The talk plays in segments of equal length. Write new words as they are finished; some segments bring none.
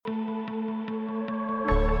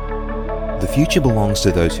The future belongs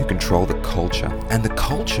to those who control the culture, and the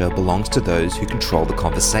culture belongs to those who control the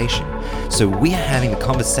conversation. So we are having the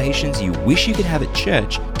conversations you wish you could have at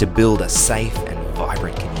church to build a safe and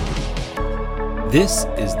vibrant community. This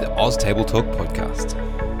is the Oz Table Talk podcast.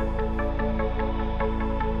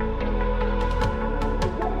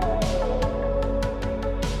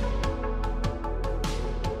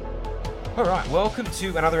 Alright, welcome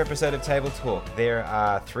to another episode of Table Talk. There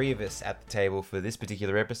are three of us at the table for this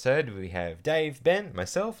particular episode. We have Dave, Ben,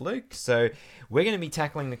 myself, Luke. So we're going to be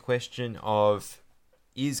tackling the question of,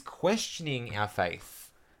 is questioning our faith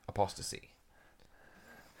apostasy?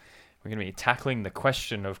 We're going to be tackling the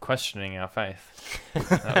question of questioning our faith.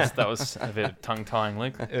 That was a bit of tongue-tying,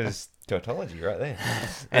 Luke. It was tautology right there.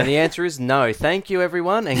 And the answer is no. Thank you,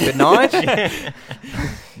 everyone, and good night.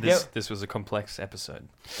 This was a complex episode.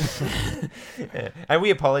 Yeah. And we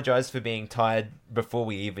apologise for being tired before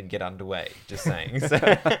we even get underway, just saying.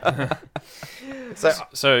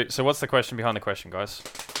 So what's the question behind the question, guys?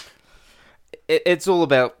 It's all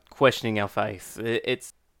about questioning our faith.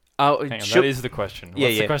 Hang on, that is the question.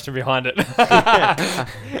 What's the question behind it?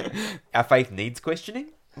 Our faith needs questioning?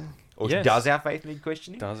 Or Yes. does our faith need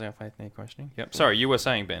questioning? Does our faith need questioning? Yep. Sorry, you were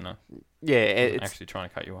saying, Ben. I'm it's actually trying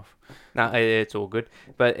to cut you off. no, it's all good.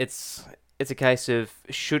 But it's a case of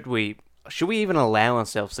should we even allow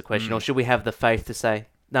ourselves the question, or should we have the faith to say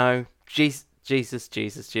no, Jesus,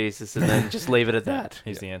 and then just leave it at that?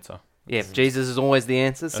 He's the answer. Yeah, Jesus is always the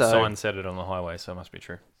answer. A So sign said it on the highway, so it must be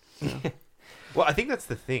true. Well, I think that's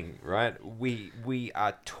the thing, right? We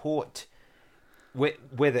are taught,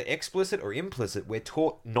 whether explicit or implicit, we're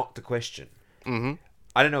taught not to question. Mm-hmm.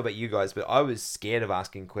 I don't know about you guys, but I was scared of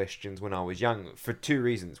asking questions when I was young for two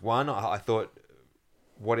reasons. One, I thought,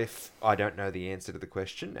 what if I don't know the answer to the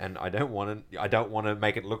question, and I don't want to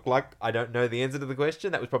make it look like I don't know the answer to the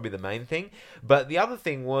question. That was probably the main thing. But the other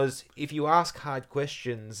thing was, if you ask hard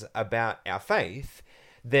questions about our faith,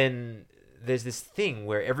 then there's this thing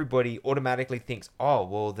where everybody automatically thinks, oh,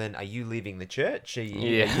 well, then are you leaving the church? Are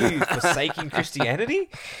you forsaking Christianity?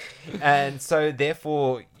 And so,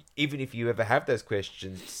 therefore, even if you ever have those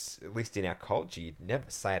questions, at least in our culture, you'd never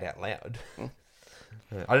say it out loud.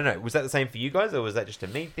 I don't know. Was that the same for you guys, or was that just a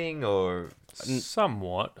me thing, or...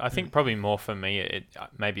 Somewhat. I think probably more for me, it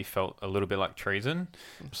maybe felt a little bit like treason,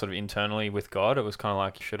 sort of internally with God. It was kind of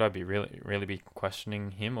like, should I be really be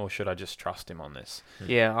questioning him, or should I just trust him on this?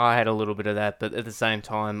 Yeah, I had a little bit of that, but at the same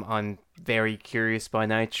time, I'm very curious by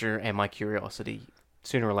nature, and my curiosity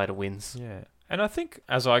sooner or later wins. Yeah. And I think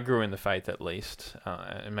as I grew in the faith, at least,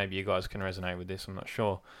 and maybe you guys can resonate with this, I'm not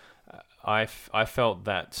sure, I felt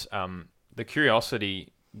that the curiosity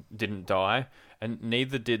didn't die, and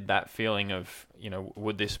neither did that feeling of,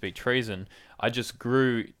 would this be treason? I just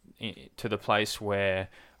grew to the place where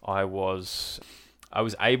I was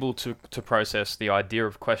able to process the idea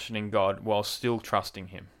of questioning God while still trusting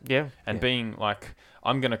him. Yeah. And being like,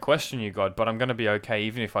 I'm going to question you, God, but I'm going to be okay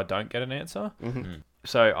even if I don't get an answer. Mm-hmm.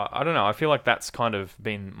 So I don't know. I feel like that's kind of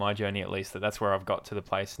been my journey, at least. That's where I've got to the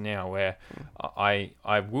place now where I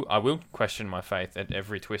will question my faith at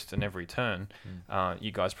every twist and every turn.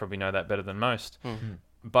 You guys probably know that better than most. Mm-hmm.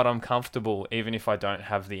 But I'm comfortable, even if I don't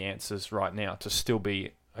have the answers right now, to still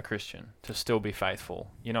be a Christian, to still be faithful.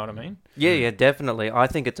 You know what I mean? Yeah, definitely. I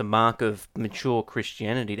think it's a mark of mature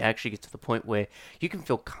Christianity to actually get to the point where you can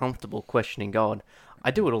feel comfortable questioning God. I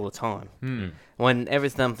do it all the time. Whenever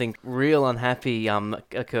something real unhappy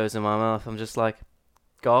occurs in my life, I'm just like,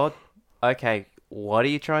 God, okay, what are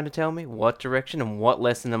you trying to tell me? What direction and what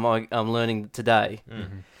lesson am I learning today?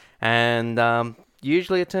 Mm-hmm. And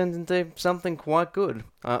usually it turns into something quite good.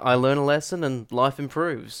 I learn a lesson and life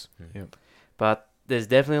improves. Yep. But there's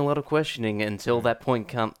definitely a lot of questioning until that point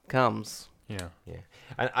comes. Yeah.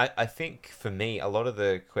 And I think for me, a lot of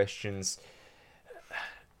the questions,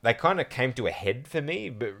 they kind of came to a head for me,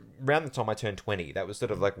 but around the time I turned 20, that was sort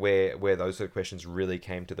of like where those sort of questions really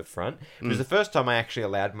came to the front. It was the first time I actually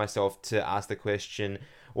allowed myself to ask the question,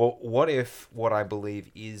 well, what if what I believe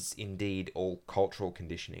is indeed all cultural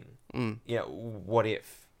conditioning? What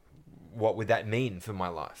would that mean for my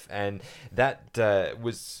life? And that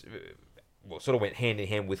sort of went hand in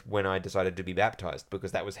hand with when I decided to be baptized,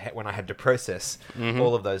 because that was when I had to process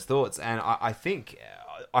all of those thoughts. And I think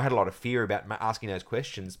I had a lot of fear about asking those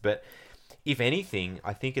questions, but if anything,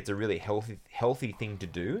 I think it's a really healthy thing to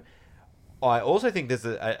do. I also think there's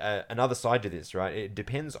another side to this, right? It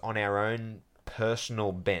depends on our own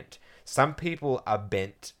personal bent. Some people are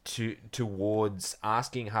bent towards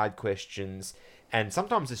asking hard questions And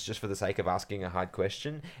sometimes it's just for the sake of asking a hard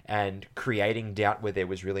question and creating doubt where there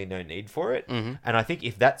was really no need for it. Mm-hmm. And I think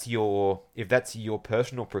if that's your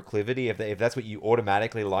personal proclivity, if that's what you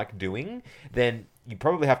automatically like doing, then you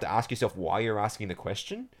probably have to ask yourself why you're asking the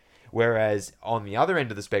question. Whereas on the other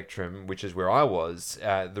end of the spectrum, which is where I was,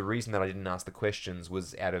 the reason that I didn't ask the questions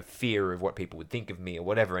was out of fear of what people would think of me or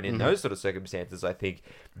whatever. And in those sort of circumstances, I think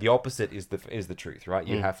the opposite is the truth, right?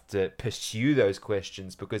 You have to pursue those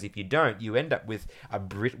questions, because if you don't, you end up with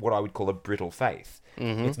what I would call a brittle faith.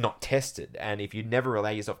 It's not tested. And if you never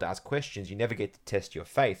allow yourself to ask questions, you never get to test your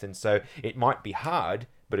faith. And so it might be hard,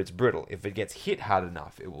 but it's brittle. If it gets hit hard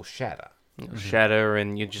enough, it will shatter. Shatter,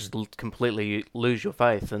 and you just completely lose your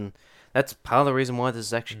faith, and that's part of the reason why this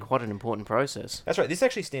is actually quite an important process. That's right. This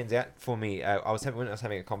actually stands out for me. When I was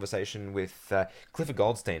having a conversation with Clifford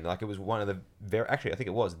Goldstein. Like, it was one of the I think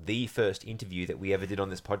it was the first interview that we ever did on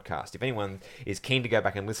this podcast. If anyone is keen to go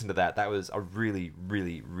back and listen to that, that was a really,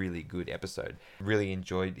 really, really good episode. Really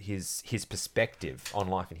enjoyed his perspective on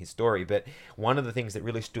life and his story. But one of the things that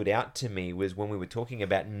really stood out to me was when we were talking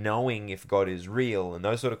about knowing if God is real and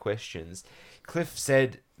those sort of questions. Cliff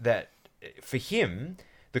said that for him,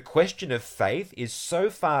 the question of faith is so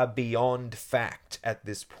far beyond fact at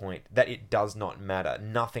this point that it does not matter.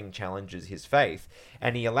 Nothing challenges his faith.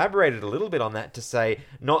 And he elaborated a little bit on that to say,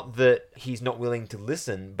 not that he's not willing to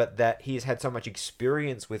listen, but that he has had so much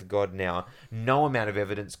experience with God now, no amount of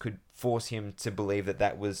evidence could force him to believe that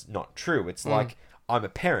that was not true. It's like, I'm a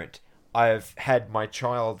parent. I've had my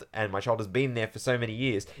child, and my child has been there for so many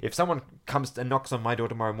years. If someone comes and knocks on my door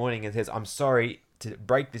tomorrow morning and says, I'm sorry to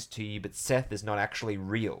break this to you, but Seth is not actually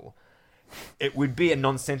real, it would be a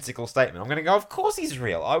nonsensical statement. I'm going to go, of course he's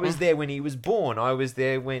real. I was there when he was born. I was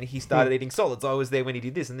there when he started eating solids. I was there when he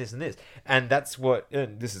did this and this and this. And that's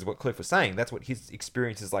this is what Cliff was saying. That's what his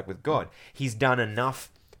experience is like with God. He's done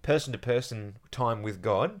enough person-to-person time with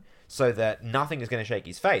God so that nothing is going to shake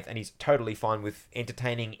his faith, and he's totally fine with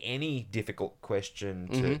entertaining any difficult question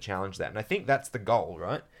to challenge that. And I think that's the goal,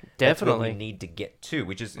 right? Definitely. That's what we need to get to,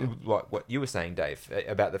 which is what you were saying, Dave,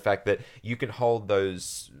 about the fact that you can hold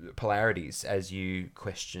those polarities as you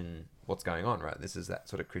question what's going on, right? This is that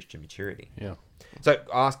sort of Christian maturity. Yeah. So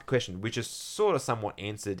I'll ask a question, which is sort of somewhat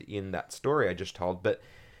answered in that story I just told, but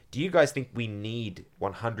do you guys think we need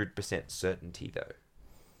 100% certainty,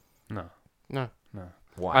 though? No.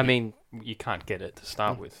 Why? I mean, You can't get it to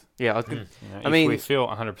start with. yeah, You know, I if mean- we feel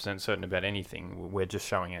 100% certain about anything, we're just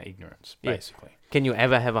showing our ignorance, Yeah. basically. can you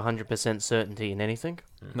ever have 100% certainty in anything?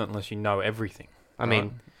 Not unless you know everything. I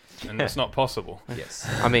mean, and that's not possible. Yes.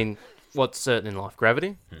 What's certain in life?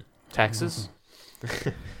 Gravity? Taxes?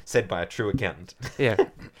 Said by a true accountant. Yeah.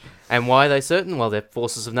 And why are they certain? Well, they're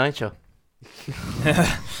forces of nature.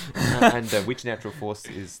 And which natural force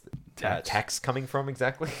is tax coming from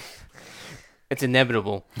exactly? It's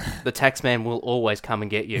inevitable. The tax man will always come and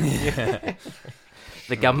get you.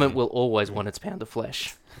 The government will always want its pound of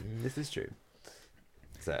flesh. This is true.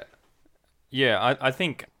 So, Yeah, I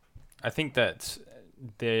think that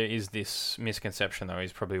there is this misconception, though,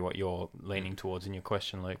 is probably what you're leaning towards in your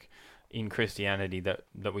question, Luke, in Christianity, that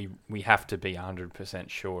we have to be 100%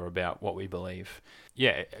 sure about what we believe.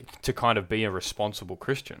 Yeah, to kind of be a responsible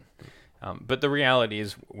Christian. But the reality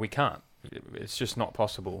is we can't. It's just not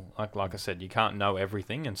possible. Like I said, you can't know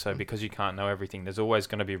everything, and so because you can't know everything, there's always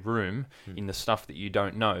going to be room in the stuff that you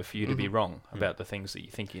don't know for you to be wrong about the things that you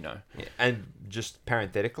think you know. yeah. And just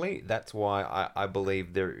parenthetically, that's why I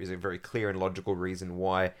believe there is a very clear and logical reason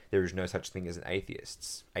why there is no such thing as an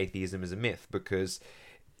atheist. Atheism is a myth, because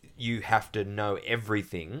you have to know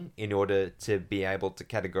everything in order to be able to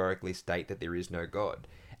categorically state that there is no God.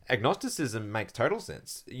 Agnosticism makes total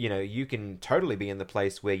sense. You know, you can totally be in the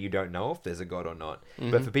place where you don't know if there's a God or not.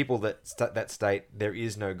 But for people that state there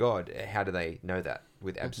is no God, how do they know that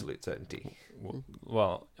with absolute certainty?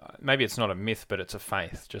 Well, maybe it's not a myth, but it's a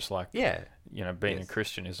faith, just like, Yeah. you know, being Yes. a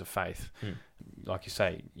Christian is a faith. Like you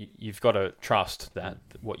say, you've got to trust that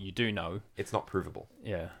what you do know. It's not provable.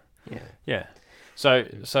 Yeah. Yeah. Yeah.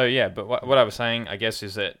 So yeah, but what I was saying, I guess,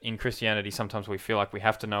 is that in Christianity, sometimes we feel like we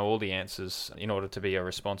have to know all the answers in order to be a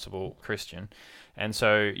responsible Christian. And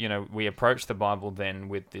so, you know, we approach the Bible then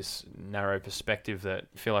with this narrow perspective that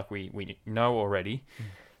feel like we know already.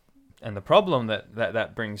 And the problem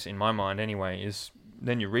that brings, in my mind anyway, is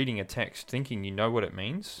then you're reading a text thinking you know what it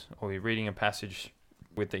means, or you're reading a passage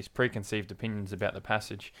with these preconceived opinions about the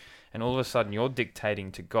passage, and all of a sudden you're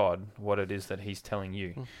dictating to God what it is that he's telling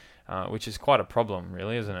you. Which is quite a problem,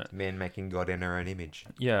 really, isn't it? Man making God in our own image.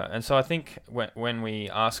 Yeah, and so I think when we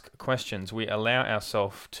ask questions, we allow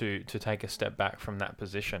ourselves to take a step back from that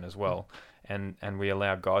position as well, and we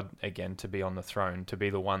allow God, again, to be on the throne, to be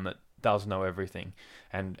the one does know everything,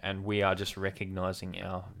 and we are just recognizing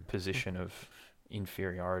our position of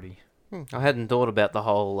inferiority. I hadn't thought about the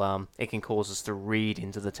whole it can cause us to read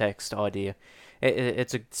into the text idea.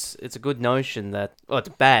 It's a good notion that, well, it's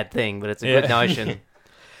a bad thing, but it's a good notion.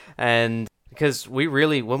 And because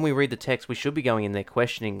when we read the text, we should be going in there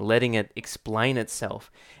questioning, letting it explain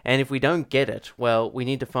itself. And if we don't get it, well, we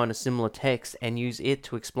need to find a similar text and use it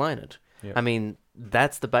to explain it. Yep. I mean,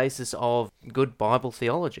 that's the basis of good Bible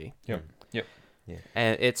theology. Yep. Yeah.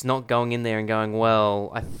 And it's not going in there and going,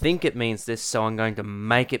 well, I think it means this, so I'm going to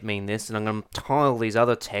make it mean this, and I'm going to tile these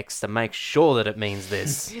other texts to make sure that it means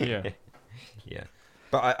this. Yeah. Yeah.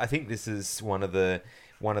 But I think this is one of the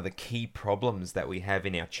key problems that we have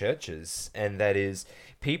in our churches, and that is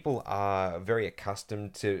people are very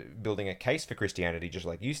accustomed to building a case for Christianity, just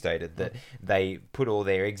like you stated, that they put all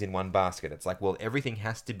their eggs in one basket. It's like, well, everything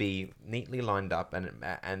has to be neatly lined up,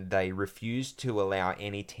 and they refuse to allow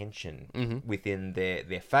any tension within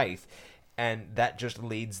their faith. And that just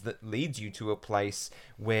leads you to a place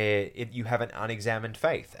where you have an unexamined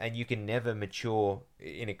faith, and you can never mature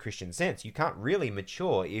in a Christian sense. You can't really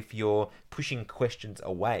mature if you're pushing questions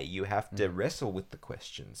away. You have to wrestle with the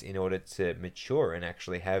questions in order to mature and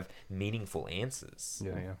actually have meaningful answers.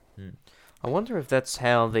 Yeah. I wonder if that's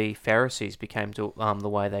how the Pharisees became to the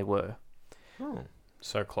way they were.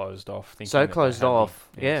 So closed off. Thinking So that they closed had the off,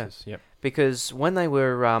 yeah. answers. Yep. Because when they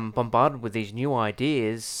were bombarded with these new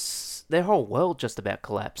ideas, their whole world just about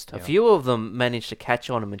collapsed. A Yeah. few of them managed to catch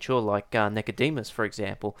on and mature, like Nicodemus, for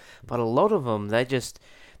example. But a lot of them,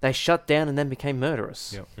 they shut down and then became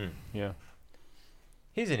murderous. Yep. Yeah.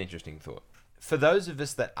 Here's an interesting thought. For those of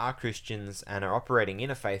us that are Christians and are operating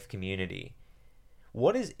in a faith community,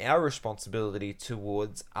 what is our responsibility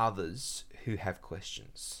towards others who have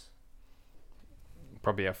questions?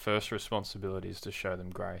 Probably our first responsibility is to show them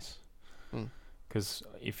grace. Mm. Because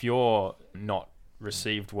if you're not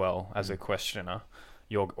received well as a questioner,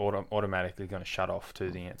 you're automatically going to shut off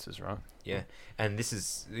to the answers, right? Yeah, and this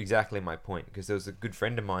is exactly my point, because there was a good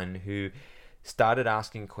friend of mine who started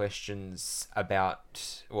asking questions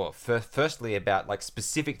about, well, firstly about like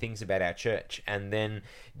specific things about our church, and then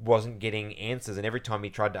wasn't getting answers. And every time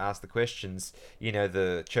he tried to ask the questions,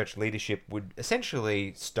 the church leadership would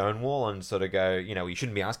essentially stonewall and sort of go, you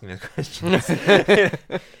shouldn't be asking those questions.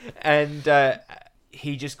 And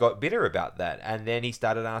he just got bitter about that, and then he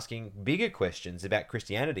started asking bigger questions about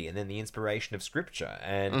Christianity and then the inspiration of Scripture,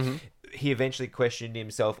 and he eventually questioned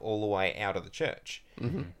himself all the way out of the church.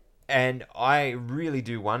 And I really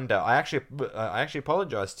do wonder. I actually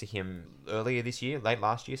apologized to him earlier this year, late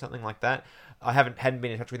last year, something like that. I hadn't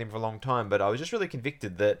been in touch with him for a long time, but I was just really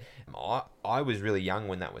convicted that I was really young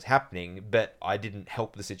when that was happening, but I didn't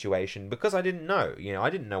help the situation because I didn't know. I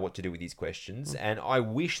didn't know what to do with these questions, and I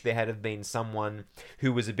wish there had have been someone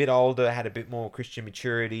who was a bit older, had a bit more Christian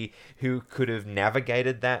maturity, who could have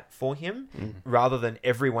navigated that for him, rather than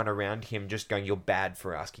everyone around him just going, "You're bad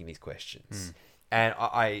for asking these questions." And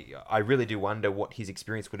I really do wonder what his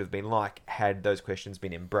experience would have been like had those questions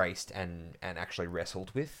been embraced and actually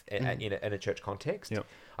wrestled with in a church context. Yep.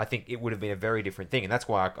 I think it would have been a very different thing. And that's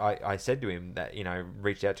why I said to him that,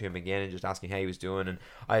 reached out to him again and just asking how he was doing. And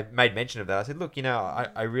I made mention of that. I said, look,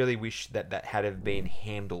 I really wish that had have been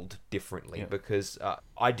handled differently, because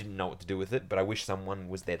I didn't know what to do with it, but I wish someone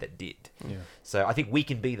was there that did. Yeah. So I think we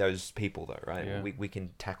can be those people, though, right? Yeah. We can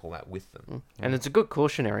tackle that with them. And it's a good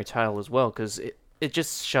cautionary tale as well, because it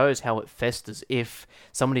just shows how it festers. If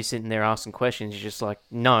somebody's sitting there asking questions, you're just like,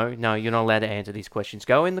 no, you're not allowed to answer these questions.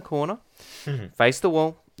 Go in the corner, face the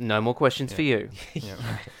wall, no more questions for you. Yeah.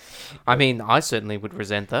 I mean, I certainly would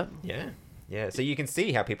resent that. Yeah. So you can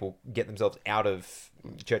see how people get themselves out of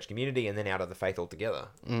church community and then out of the faith altogether.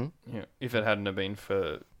 Yeah. If it hadn't have been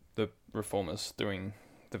for the reformers doing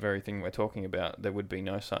the very thing we're talking about, there would be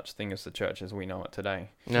no such thing as the church as we know it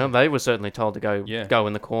today. No, they were certainly told to go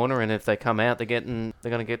in the corner, and if they come out, they're going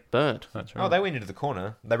to get burnt. That's right. Oh, they went into the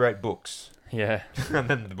corner. They wrote books. Yeah. And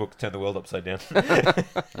then the book turned the world upside down.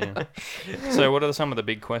 Yeah. So what are some of the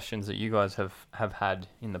big questions that you guys have had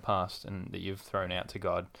in the past and that you've thrown out to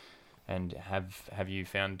God, and have you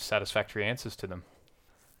found satisfactory answers to them?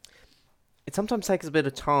 It sometimes takes a bit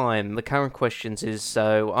of time. The current questions is,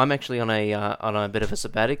 so I'm actually on a bit of a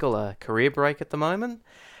sabbatical, a career break at the moment,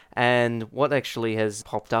 and what actually has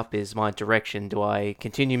popped up is my direction. Do I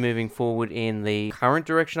continue moving forward in the current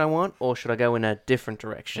direction I want, or should I go in a different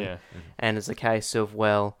direction? Yeah. And it's a case of,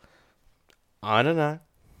 well, I don't know.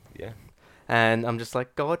 Yeah. And I'm just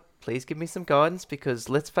like, God, please give me some guidance, because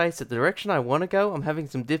let's face it, the direction I want to go, I'm having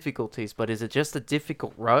some difficulties, but is it just a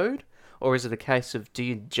difficult road? Or is it a case of, do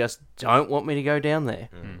you just don't want me to go down there?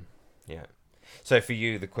 Yeah. So for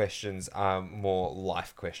you, the questions are more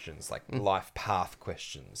life questions, like life path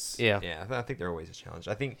questions. Yeah. Yeah, I think they're always a challenge.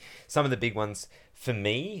 I think some of the big ones for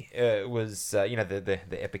me was, the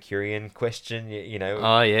Epicurean question,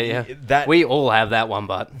 Oh, yeah. That, We all have that one,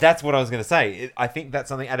 but that's what I was going to say. I think that's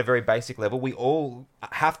something at a very basic level. We all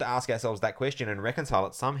have to ask ourselves that question and reconcile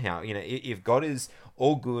it somehow. If God is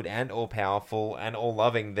all good and all powerful and all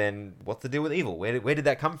loving, then what's the deal with evil? Where did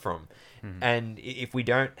that come from? And if we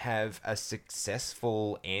don't have a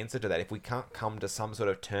successful answer to that, if we can't come to some sort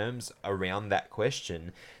of terms around that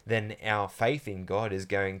question, then our faith in God is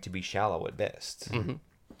going to be shallow at best.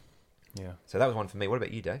 Yeah. So that was one for me. What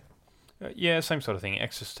about you, Dave? Yeah, same sort of thing.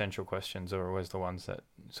 Existential questions are always the ones that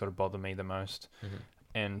sort of bother me the most.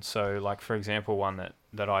 And so, like, for example, one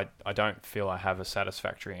that I don't feel I have a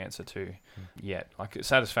satisfactory answer to yet. Like, it's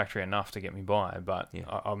satisfactory enough to get me by, but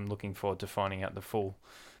I'm looking forward to finding out the full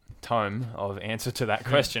tome of answer to that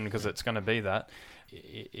question, because it's going to be that.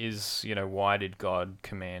 Is, why did God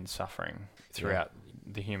command suffering throughout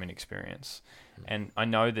the human experience? And I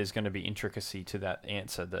know there's going to be intricacy to that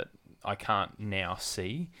answer that I can't now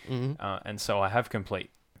see. And so I have complete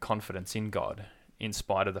confidence in God, in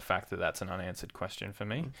spite of the fact that that's an unanswered question for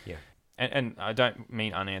me. Yeah. And I don't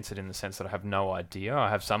mean unanswered in the sense that I have no idea.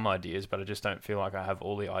 I have some ideas, but I just don't feel like I have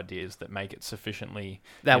all the ideas that make it sufficiently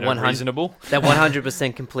reasonable. That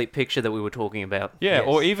 100% complete picture that we were talking about. Yeah, Yes.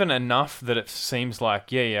 or even enough that it seems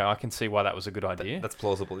like, I can see why that was a good idea. That's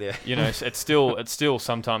plausible, yeah. It still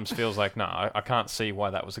sometimes feels like, no, I can't see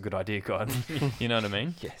why that was a good idea, God. You know what I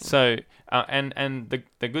mean? Yes. So, and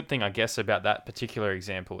the good thing, I guess, about that particular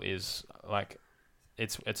example is, like,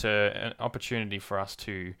 it's an opportunity for us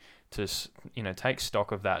to take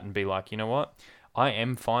stock of that and be like, you know what? I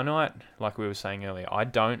am finite, like we were saying earlier. I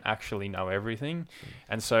don't actually know everything.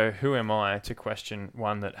 And so who am I to question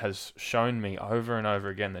one that has shown me over and over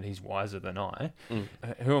again that he's wiser than I?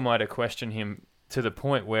 Who am I to question him to the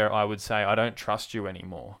point where I would say, I don't trust you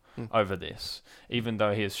anymore over this, even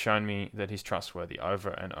though he has shown me that he's trustworthy over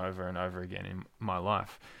and over and over again in my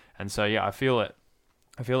life. And so, I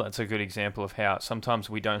feel that's a good example of how sometimes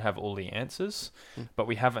we don't have all the answers, but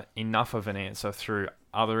we have enough of an answer through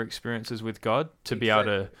other experiences with God to be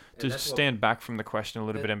able to stand back from the question a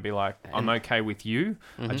little bit and be like, I'm okay with you.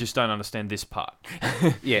 I just don't understand this part.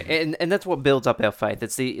 Yeah, and that's what builds up our faith.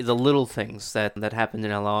 It's the little things that happen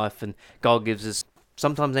in our life, and God gives us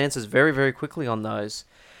sometimes answers very, very quickly on those.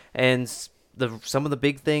 And some of the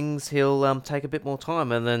big things, he'll take a bit more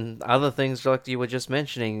time, and then other things like you were just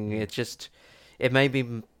mentioning, it may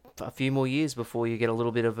be a few more years before you get a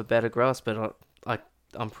little bit of a better grasp, but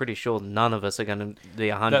I'm pretty sure none of us are going to be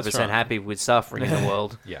 100% happy with suffering in the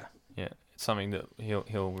world. Yeah. It's something that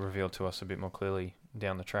he'll reveal to us a bit more clearly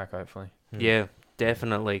down the track, hopefully. Yeah,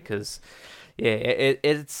 definitely, because I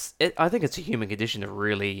think it's a human condition to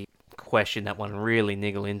really question that one, really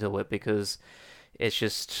niggle into it, because it's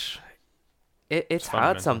just it's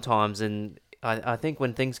hard sometimes, and I think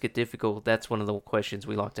when things get difficult, that's one of the questions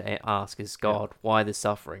we like to ask is, God, why the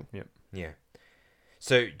suffering? Yep. Yeah.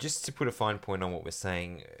 So just to put a fine point on what we're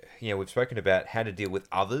saying, we've spoken about how to deal with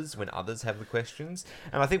others when others have the questions.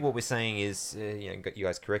 And I think what we're saying is, you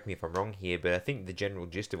guys correct me if I'm wrong here, but I think the general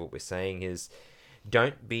gist of what we're saying is,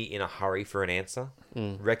 don't be in a hurry for an answer.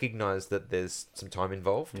 Recognize that there's some time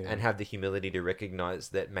involved, and have the humility to recognize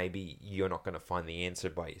that maybe you're not going to find the answer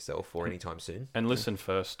by yourself or anytime soon. And listen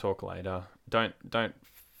first, talk later. Don't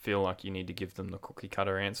feel like you need to give them the cookie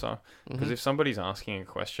cutter answer, because if somebody's asking a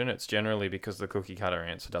question, it's generally because the cookie cutter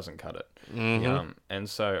answer doesn't cut it. And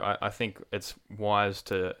so I think it's wise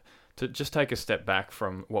to just take a step back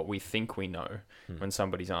from what we think we know when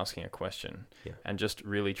somebody's asking a question, and just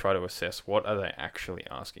really try to assess what are they actually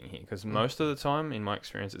asking here, because most of the time, in my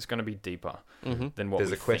experience, it's going to be deeper than what there's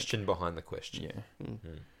we a question behind the question.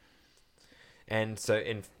 And so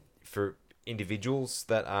for individuals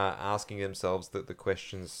that are asking themselves the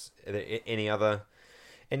questions, are there any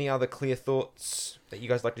other clear thoughts that you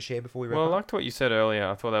guys like to share before we wrap Well, I up? liked what you said earlier.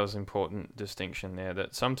 I thought that was an important distinction there,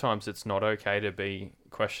 that sometimes it's not okay to be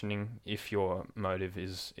questioning if your motive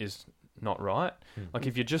is not right. Like,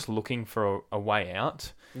 if you're just looking for a way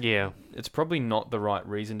out, it's probably not the right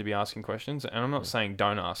reason to be asking questions. And I'm not saying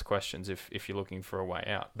don't ask questions if you're looking for a way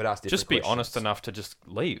out, But ask just be different honest questions. enough to just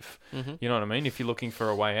leave. You know what I mean? If you're looking for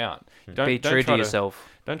a way out, Be true to yourself.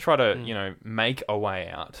 don't try to make a way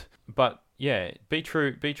out, but be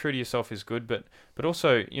true to yourself is good, but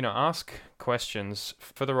also, ask questions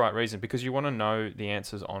for the right reason, because you want to know the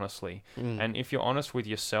answers honestly. And if you're honest with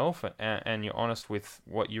yourself and you're honest with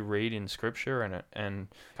what you read in Scripture and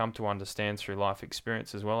come to understand through life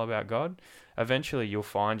experience as well about God, eventually you'll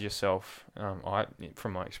find yourself,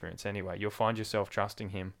 from my experience anyway, you'll find yourself trusting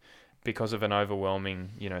Him because of an overwhelming,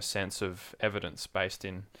 sense of evidence based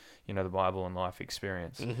in, the Bible and life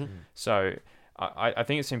experience. So I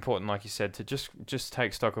think it's important, like you said, to just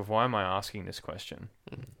take stock of, why am I asking this question?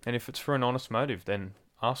 And if it's for an honest motive, then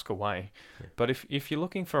ask away. But if you're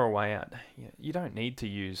looking for a way out, you don't need to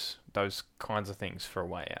use those kinds of things for a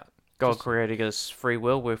way out. God created us free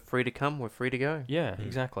will. We're free to come. We're free to go. Yeah,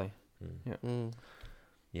 exactly.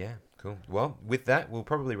 Yeah, cool. Well, with that, we'll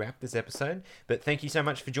probably wrap this episode. But thank you so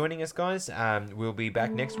much for joining us, guys. We'll be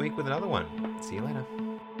back next week with another one. See you later.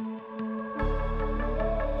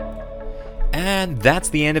 And that's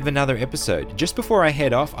the end of another episode. Just before I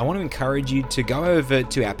head off, I want to encourage you to go over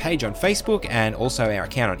to our page on Facebook and also our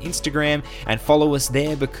account on Instagram and follow us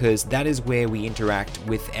there, because that is where we interact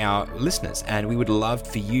with our listeners, and we would love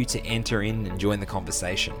for you to enter in and join the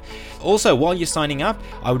conversation. Also, while you're signing up,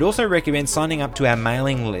 I would also recommend signing up to our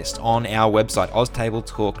mailing list on our website,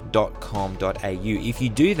 oztabletalk.com.au. If you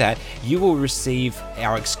do that, you will receive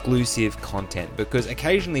our exclusive content, because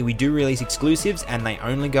occasionally we do release exclusives and they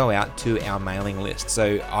only go out to our mailing list.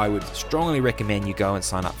 So I would strongly recommend you go and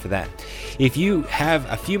sign up for that. If you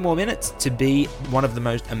have a few more minutes to be one of the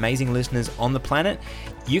most amazing listeners on the planet,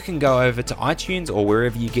 you can go over to iTunes or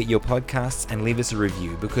wherever you get your podcasts and leave us a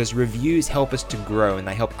review, because reviews help us to grow and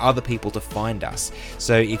they help other people to find us.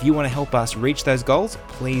 So if you want to help us reach those goals,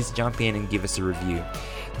 please jump in and give us a review.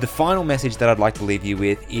 The final message that I'd like to leave you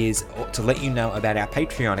with is to let you know about our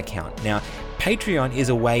Patreon account. Now, Patreon is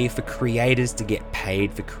a way for creators to get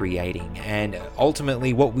paid for creating, and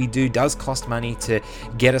ultimately what we do does cost money to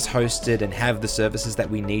get us hosted and have the services that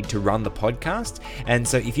we need to run the podcast. And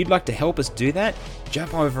so if you'd like to help us do that,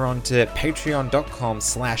 jump over onto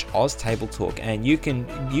patreon.com/OzTableTalk, and you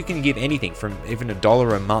can give anything from even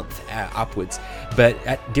 $1 a month upwards. But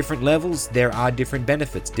at different levels, there are different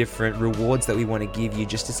benefits, different rewards that we want to give you,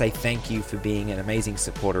 just to say thank you for being an amazing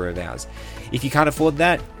supporter of ours. If you can't afford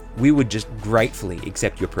that, we would just gratefully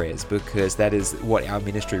accept your prayers, because that is what our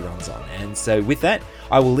ministry runs on. And so with that,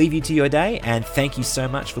 I will leave you to your day, and thank you so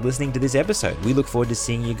much for listening to this episode. We look forward to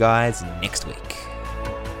seeing you guys next week.